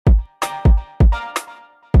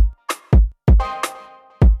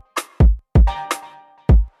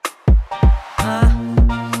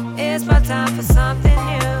ready for something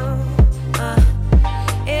new.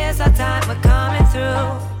 It's our time, we're coming through.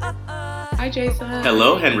 Hi, Jason.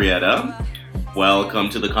 Hello, Henrietta. Welcome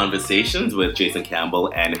to the Conversations with Jason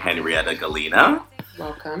Campbell and Henrietta Galina.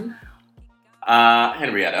 Welcome.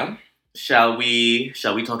 Henrietta, shall we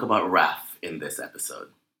talk about Raf in this episode?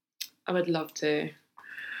 I would love to.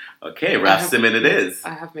 Okay, Raf Simons it is.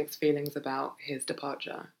 I have mixed feelings about his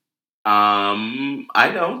departure.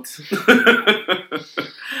 I don't.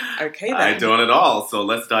 Okay, then. I don't at all. So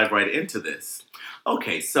let's dive right into this.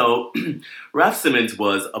 Okay, so Raf Simons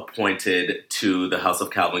was appointed to the House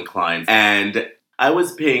of Calvin Klein, and I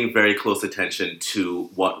was paying very close attention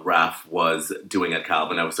to what Raf was doing at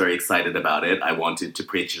Calvin. I was very excited about it. I wanted to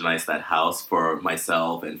patronize that house for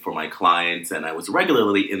myself and for my clients, and I was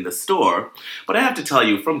regularly in the store. But I have to tell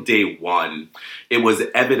you, from day one, it was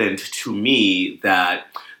evident to me that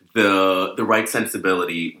the right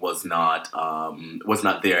sensibility was not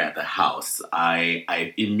there at the house.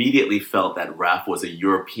 I immediately felt that Raf was a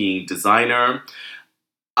European designer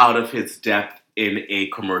out of his depth in a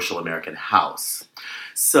commercial American house.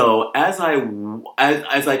 So as I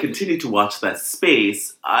continued to watch that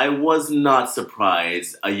space, I was not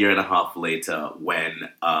surprised a year and a half later when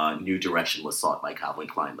new direction was sought by Calvin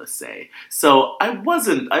Klein, let's say. So I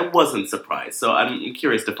wasn't surprised. So I'm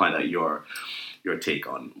curious to find out your take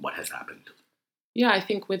on what has happened. Yeah, I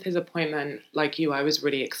think with his appointment, like you, I was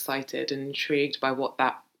really excited and intrigued by what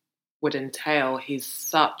that would entail. He's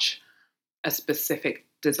such a specific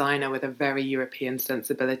designer with a very European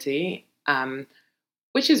sensibility,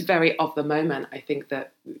 which is very of the moment. I think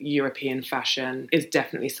that European fashion is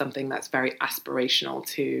definitely something that's very aspirational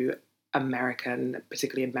to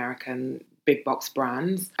particularly American big box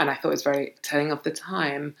brands. And I thought it was very telling of the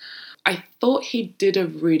time. I thought he did a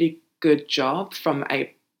really good job from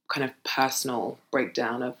a kind of personal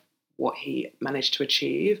breakdown of what he managed to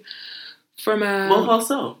achieve. Well, how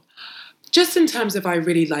so? Just in terms of I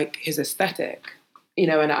really like his aesthetic. You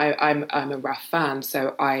know, and I'm a Raf fan,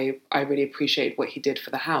 so I really appreciate what he did for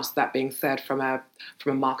the house. That being said, from a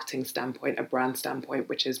marketing standpoint, a brand standpoint,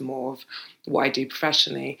 which is more of what I do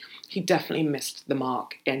professionally, he definitely missed the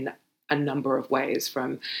mark in a number of ways,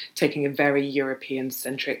 from taking a very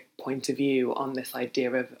European-centric point of view on this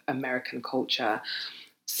idea of American culture,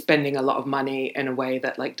 spending a lot of money in a way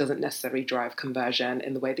that doesn't necessarily drive conversion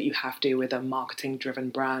in the way that you have to with a marketing-driven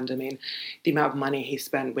brand. I mean, the amount of money he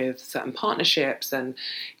spent with certain partnerships and,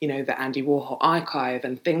 the Andy Warhol archive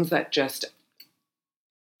and things that just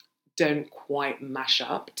don't quite mash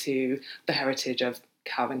up to the heritage of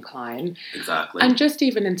Calvin Klein. Exactly. And just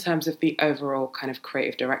even in terms of the overall kind of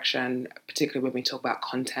creative direction, particularly when we talk about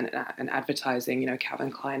content and advertising,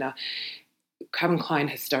 Calvin Klein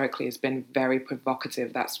historically has been very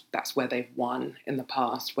provocative. That's where they've won in the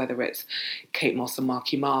past, whether it's Kate Moss and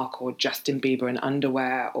Marky Mark or Justin Bieber in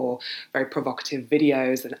underwear or very provocative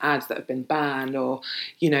videos and ads that have been banned or,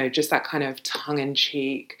 just that kind of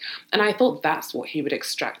tongue-in-cheek. And I thought that's what he would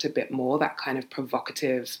extract a bit more, that kind of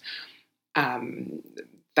provocative, a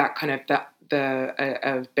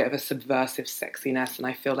bit of a subversive sexiness, and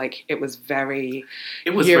I feel like it was very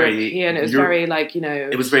European. It was very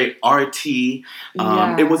It was very arty.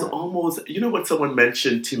 Yeah. It was almost, what someone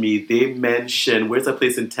mentioned to me? They mentioned, where's that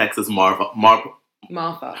place in Texas? Marfa.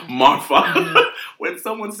 Mm-hmm. When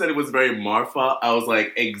someone said it was very Marfa, I was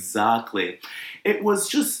like, exactly. It was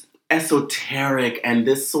just esoteric, and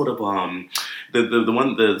this sort of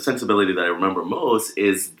the sensibility that I remember most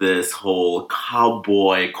is this whole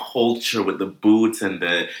cowboy culture with the boots and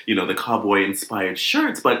the cowboy inspired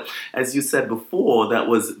shirts. But as you said before, that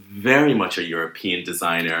was very much a European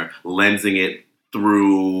designer lensing it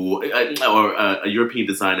through, or a European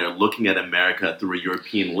designer looking at America through a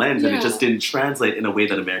European lens, and it just didn't translate in a way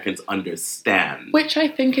that Americans understand. Which I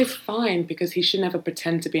think is fine, because he should never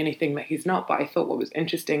pretend to be anything that he's not. But I thought what was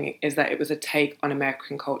interesting is that it was a take on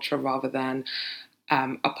American culture rather than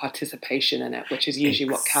a participation in it, which is usually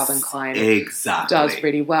what Calvin Klein does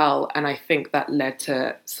really well. And I think that led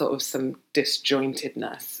to sort of some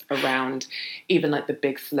disjointedness around even the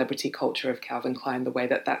big celebrity culture of Calvin Klein, the way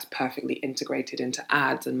that that's perfectly integrated into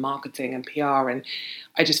ads and marketing and PR. And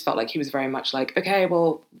I just felt like he was very much okay,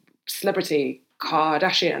 well, celebrity,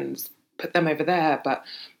 Kardashians, put them over there, but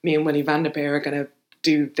me and Willy Vanderbeer are going to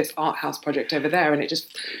do this art house project over there, and it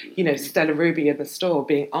just, Stella Ruby in the store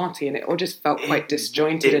being arty, and it all just felt quite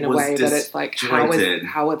disjointed in a way that it's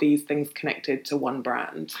how are these things connected to one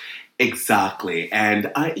brand? Exactly.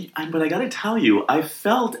 And but I gotta tell you, I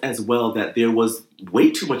felt as well that there was way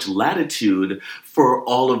too much latitude for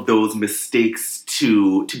all of those mistakes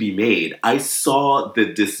to be made. I saw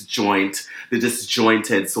the disjointed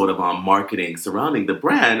sort of marketing surrounding the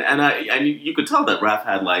brand, and you could tell that Raf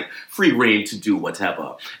had like free reign to do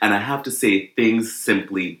whatever. And I have to say, things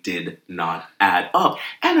simply did not add up.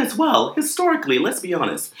 And as well, historically, let's be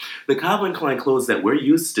honest, the Calvin Klein clothes that we're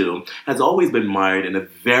used to has always been mired in a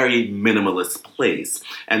very minimalist place.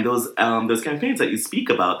 And those campaigns that you speak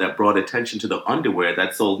about that brought attention to the underwear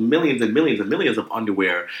that sold millions and millions and millions of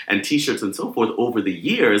underwear and t-shirts and so forth over the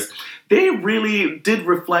years, they really did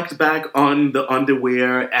reflect back on the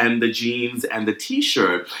underwear and the jeans and the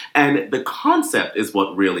t-shirt. And the concept is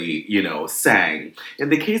what really, sang. In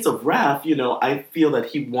the case of Raf, I feel that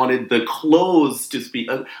he wanted the clothes to speak,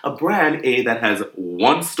 a brand, that has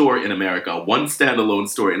one store in America, one standalone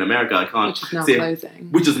store in America. I can't which is now say,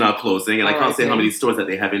 closing. Which is now closing, and I can't say how many stores that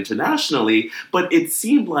they have internationally, but it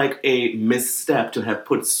seemed like a misstep to have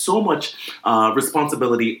put so much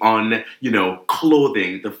responsibility on,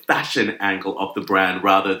 clothing, the fashion angle of the brand,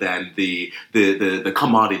 rather than the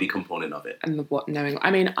commodity component of it. And the what knowing.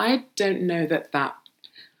 I mean, I don't know that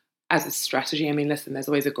as a strategy, I mean, listen, there's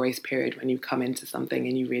always a grace period when you come into something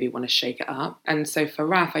and you really want to shake it up. And so for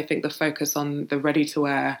Raf, I think the focus on the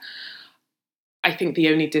ready-to-wear, I think the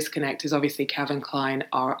only disconnect is obviously Calvin Klein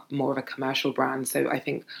are more of a commercial brand. So I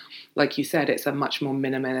think, like you said, it's a much more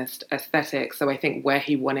minimalist aesthetic. So I think where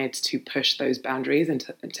he wanted to push those boundaries in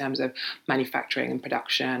terms of manufacturing and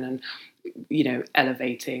production and,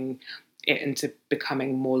 elevating it into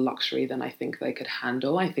becoming more luxury than I think they could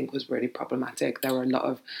handle, I think was really problematic. There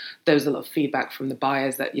was a lot of feedback from the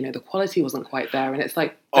buyers that, the quality wasn't quite there. And it's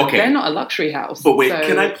like, okay, they're not a luxury house. But wait,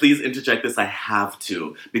 can I please interject this? I have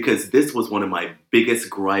to, because this was one of my biggest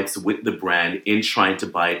gripes with the brand in trying to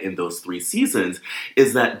buy it in those 3 seasons,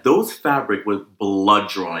 is that those fabric was blood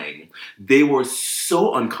drawing. They were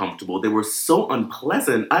so uncomfortable. They were so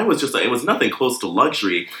unpleasant. I was just like, it was nothing close to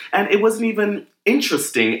luxury. And it wasn't even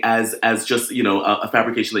interesting as just, a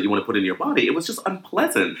fabrication that you want to put in your body. It was just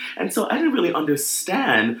unpleasant. And so I didn't really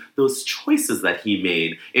understand those choices that he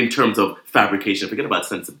made in terms of fabrication. Forget about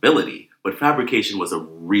sensibility, but fabrication was a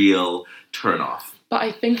real turnoff. But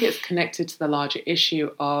I think it's connected to the larger issue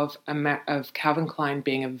of Calvin Klein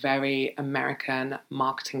being a very American,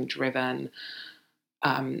 marketing-driven,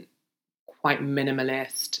 quite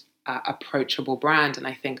minimalist, approachable brand. And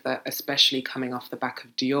I think that especially coming off the back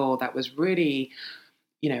of Dior, that was really,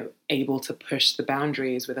 able to push the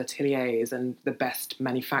boundaries with ateliers and the best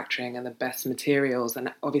manufacturing and the best materials,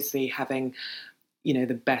 and obviously having,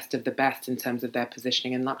 the best of the best in terms of their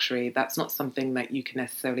positioning in luxury. That's not something that you can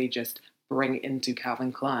necessarily just bring into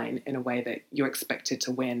Calvin Klein in a way that you're expected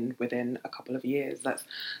to win within a couple of years. That's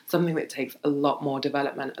something that takes a lot more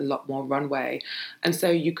development, a lot more runway. And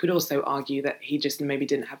so you could also argue that he just maybe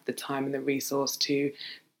didn't have the time and the resource to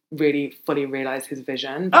really fully realize his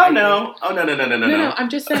vision. No, I'm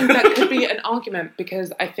just saying that could be an argument,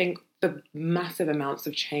 because I think the massive amounts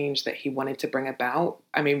of change that he wanted to bring about,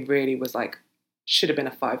 I mean, really was like, should have been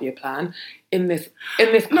a 5-year plan. In this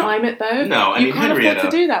climate, though, no, I mean, you can't Henrietta,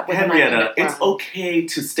 afford to do that with Henrietta, it's okay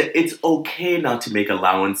to it's okay not to make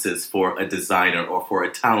allowances for a designer or for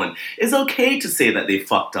a talent. It's okay to say that they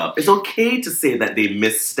fucked up. It's okay to say that they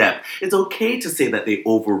misstepped. It's okay to say that they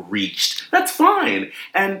overreached. That's fine.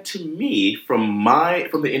 And to me, from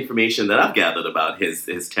the information that I've gathered about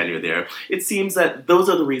his tenure there, it seems that those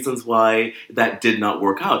are the reasons why that did not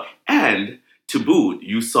work out. And to boot,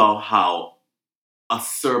 you saw how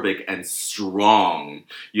acerbic and strong,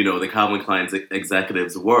 the Calvin Klein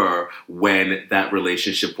executives were when that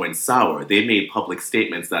relationship went sour. They made public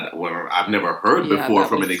statements that I've never heard before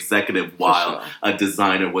from an executive while a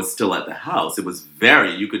designer was still at the house. It was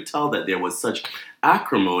you could tell that there was such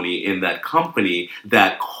acrimony in that company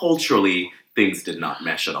that culturally things did not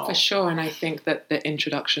mesh at all. For sure, and I think that the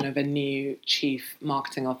introduction of a new chief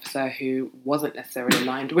marketing officer who wasn't necessarily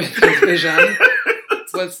aligned with his vision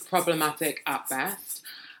was problematic at best.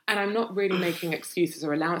 And I'm not really making excuses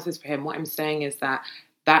or allowances for him. What I'm saying is that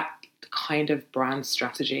kind of brand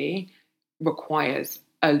strategy requires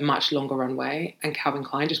a much longer runway, and Calvin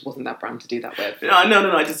Klein just wasn't that brand to do that with. No,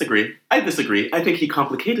 I disagree. I think he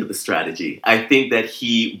complicated the strategy. I think that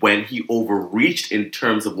when he overreached in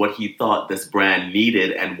terms of what he thought this brand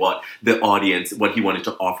needed and what he wanted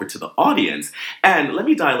to offer to the audience. And let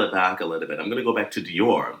me dial it back a little bit. I'm going to go back to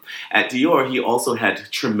Dior. At Dior, he also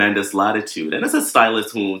had tremendous latitude. And as a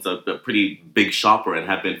stylist who's a pretty big shopper and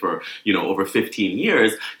have been for, over 15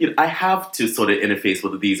 years, I have to sort of interface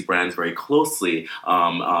with these brands very closely.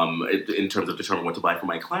 in terms of determining what to buy for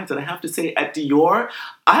my clients. And I have to say, at Dior,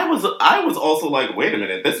 I was also like, wait a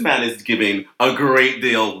minute, this man is giving a great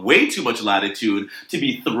deal, way too much latitude to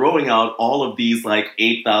be throwing out all of these like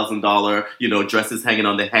 $8,000, dresses hanging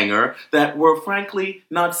on the hanger that were frankly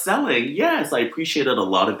not selling. Yes, I appreciated a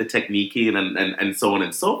lot of the technique and so on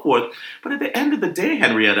and so forth. But at the end of the day,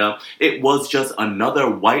 Henrietta, it was just another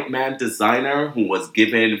white man designer who was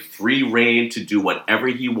given free reign to do whatever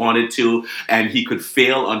he wanted to, and he could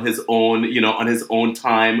fail on his own, on his own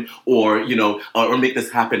time, or make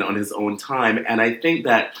this happen on his own time. And I think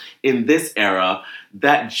that in this era,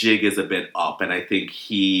 that jig is a bit up, and I think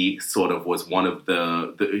he sort of was one of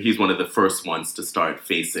he's one of the first ones to start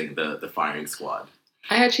facing the firing squad.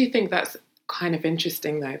 I actually think that's kind of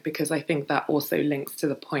interesting, though, because I think that also links to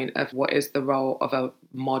the point of what is the role of a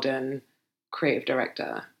modern creative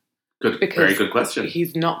director. Very good question.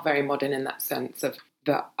 He's not very modern in that sense of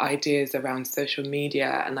the ideas around social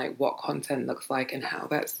media and like what content looks like and how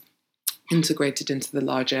that's integrated into the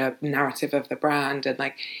larger narrative of the brand. And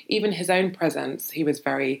like even his own presence, he was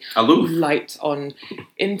very aloof, light on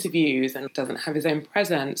interviews and doesn't have his own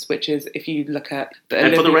presence, which is, if you look at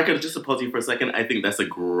and for the record, just to pause you for a second, I think that's a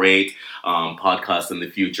great podcast in the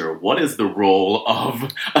future. What is the role of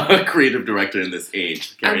a creative director in this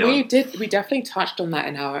age? We definitely touched on that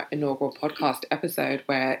in our inaugural podcast episode,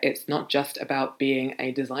 where it's not just about being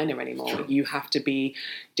a designer anymore. Sure. You have to be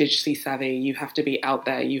digitally savvy, you have to be out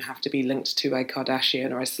there, you have to be linked to a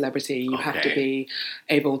Kardashian or a celebrity, you have to be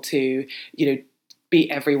able to,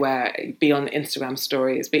 be everywhere, be on Instagram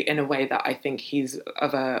stories, be in a way that I think he's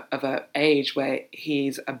of a age where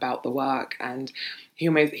he's about the work, and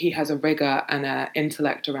he has a rigor and an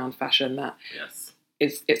intellect around fashion that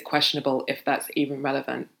it's questionable if that's even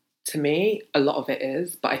relevant. To me, a lot of it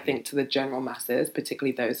is, but I think to the general masses,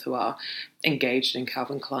 particularly those who are engaged in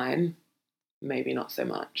Calvin Klein, maybe not so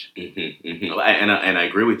much. Mm-hmm, mm-hmm. And I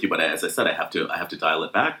agree with you, but as I said, I have to dial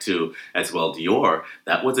it back to as well Dior.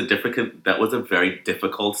 That was a very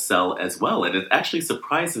difficult sell as well, and it actually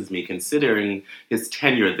surprises me, considering his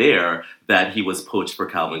tenure there, that he was poached for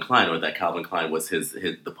Calvin Klein, or that Calvin Klein was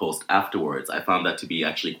the post afterwards. I found that to be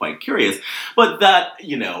actually quite curious, but that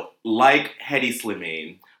like Hedi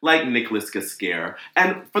Slimane, like Nicolas Ghesquiere.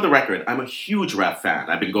 And for the record, I'm a huge Raf fan.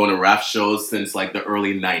 I've been going to Raf shows since like the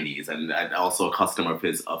early 90s, and also a customer of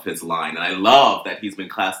his line. And I love that he's been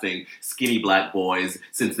casting skinny black boys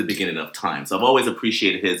since the beginning of time. So I've always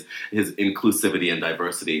appreciated his inclusivity and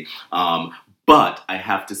diversity. But I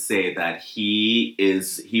have to say that he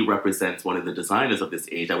represents one of the designers of this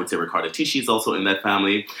age. I would say Riccardo Tisci is also in that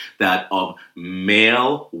family, that of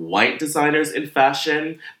male white designers in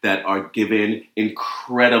fashion that are given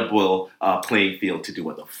incredible playing field to do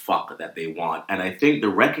what the fuck that they want. And I think the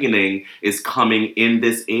reckoning is coming in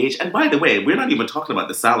this age. And by the way, we're not even talking about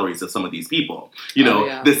the salaries of some of these people.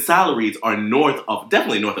 The salaries are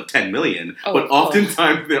definitely north of 10 million, but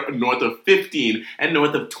oftentimes they're north of 15 and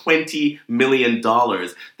north of 20 million.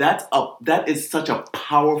 That is such a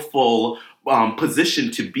powerful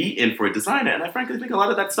position to be in for a designer, and I frankly think a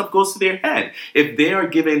lot of that stuff goes to their head. If they are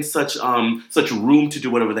given such room to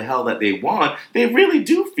do whatever the hell that they want, they really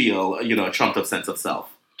do feel a trumped up sense of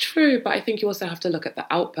self. True, but I think you also have to look at the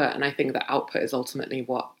output, and I think the output is ultimately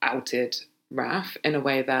what outed Raf in a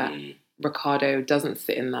way that Riccardo doesn't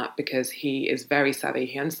sit in that, because he is very savvy.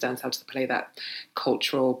 He understands how to play that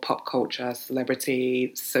cultural, pop culture,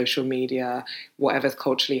 celebrity, social media, whatever's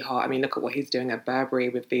culturally hot. I mean, look at what he's doing at Burberry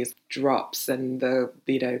with these drops and the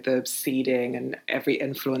seeding and every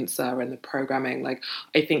influencer and the programming. Like,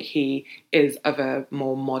 I think he is of a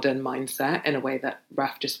more modern mindset in a way that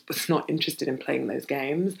Raf just was not interested in playing those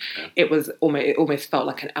games. Yeah. It almost felt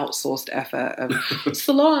like an outsourced effort of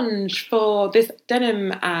Solange for this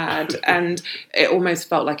denim ad. And it almost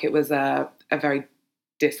felt like it was a very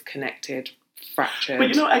disconnected, fractured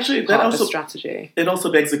actually, part of the strategy. It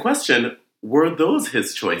also begs the question, were those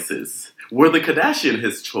his choices? Were the Kardashian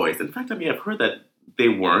his choice? In fact, I've heard that they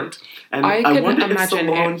weren't. And I wonder if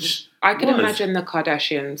Solange I could imagine the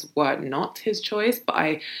Kardashians were not his choice, but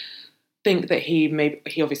I think that he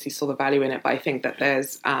obviously saw the value in it, but I think that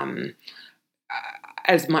there's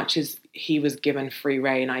as much as he was given free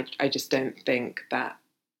reign, I just don't think that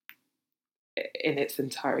in its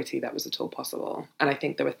entirety that was at all possible. And I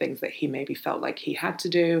think there were things that he maybe felt like he had to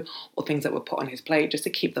do, or things that were put on his plate just to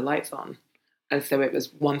keep the lights on. And so it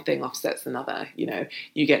was one thing offsets another.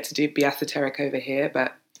 You get to be esoteric over here,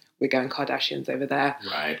 but we're going Kardashians over there.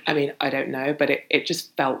 Right. I mean, I don't know, but it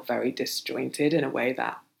just felt very disjointed in a way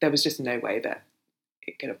that there was just no way that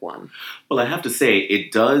it could have won. Well, I have to say,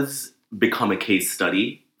 it does become a case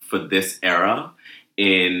study for this era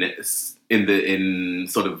in in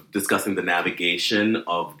sort of discussing the navigation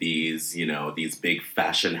of these, these big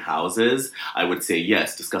fashion houses, I would say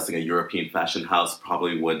yes, discussing a European fashion house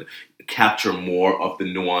probably would capture more of the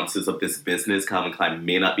nuances of this business. Calvin Klein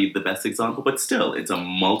may not be the best example, but still, it's a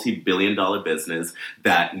multi-billion-dollar business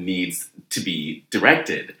that needs to be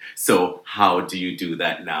directed. So how do you do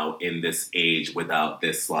that now in this age without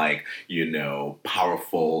this,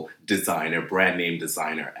 powerful designer, brand name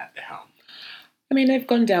designer at the helm? I mean, they've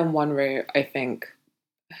gone down one route. I think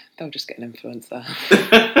they'll just get an influencer.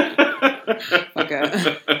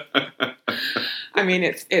 Okay. I mean,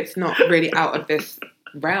 it's not really out of this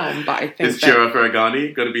realm, but I think is Chira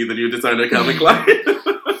Ferragani going to be the new designer at Calvin Klein?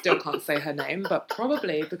 Still can't say her name, but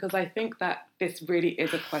probably, because I think that this really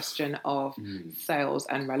is a question of sales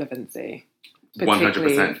and relevancy,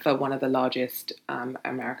 particularly 100%. for one of the largest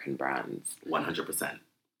American brands. 100%.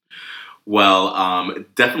 Well,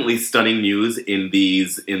 definitely stunning news in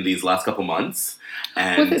these last couple months.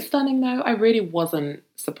 And was it stunning though? I really wasn't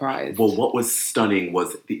surprised. Well, what was stunning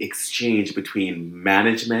was the exchange between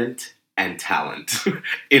management and talent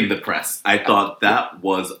in the press. I thought that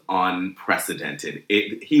was unprecedented.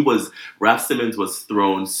 Raf Simons was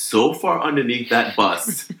thrown so far underneath that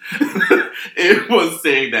bus. It was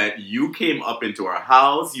saying that you came up into our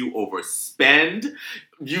house, you overspend,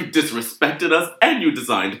 you disrespected us, and you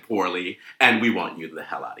designed poorly, and we want you the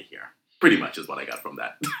hell out of here. Pretty much is what I got from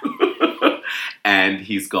that. And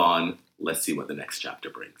he's gone. Let's see what the next chapter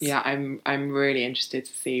brings. Yeah, I'm really interested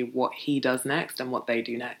to see what he does next and what they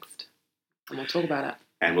do next. And we'll talk about it.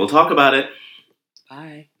 And we'll talk about it.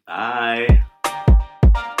 Bye. Bye.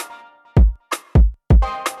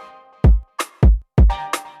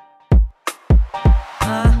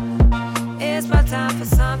 It's my time for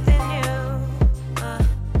something